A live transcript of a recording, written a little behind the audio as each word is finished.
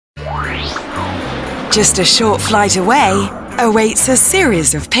Just a short flight away awaits a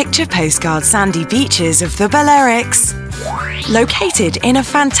series of picture postcard sandy beaches of the Balearics. Located in a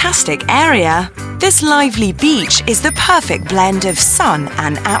fantastic area, this lively beach is the perfect blend of sun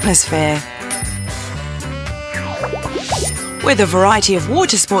and atmosphere. With a variety of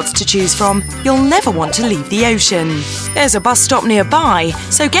water sports to choose from, you'll never want to leave the ocean. There's a bus stop nearby,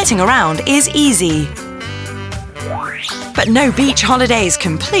 so getting around is easy. But no beach holiday is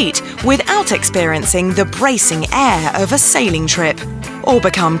complete without experiencing the bracing air of a sailing trip. Or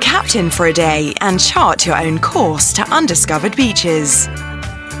become captain for a day and chart your own course to undiscovered beaches.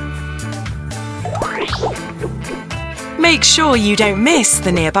 Make sure you don't miss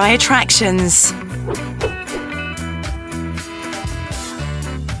the nearby attractions.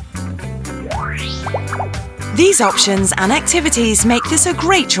 These options and activities make this a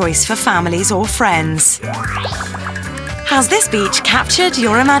great choice for families or friends. Has this beach captured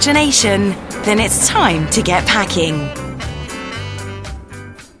your imagination? Then it's time to get packing.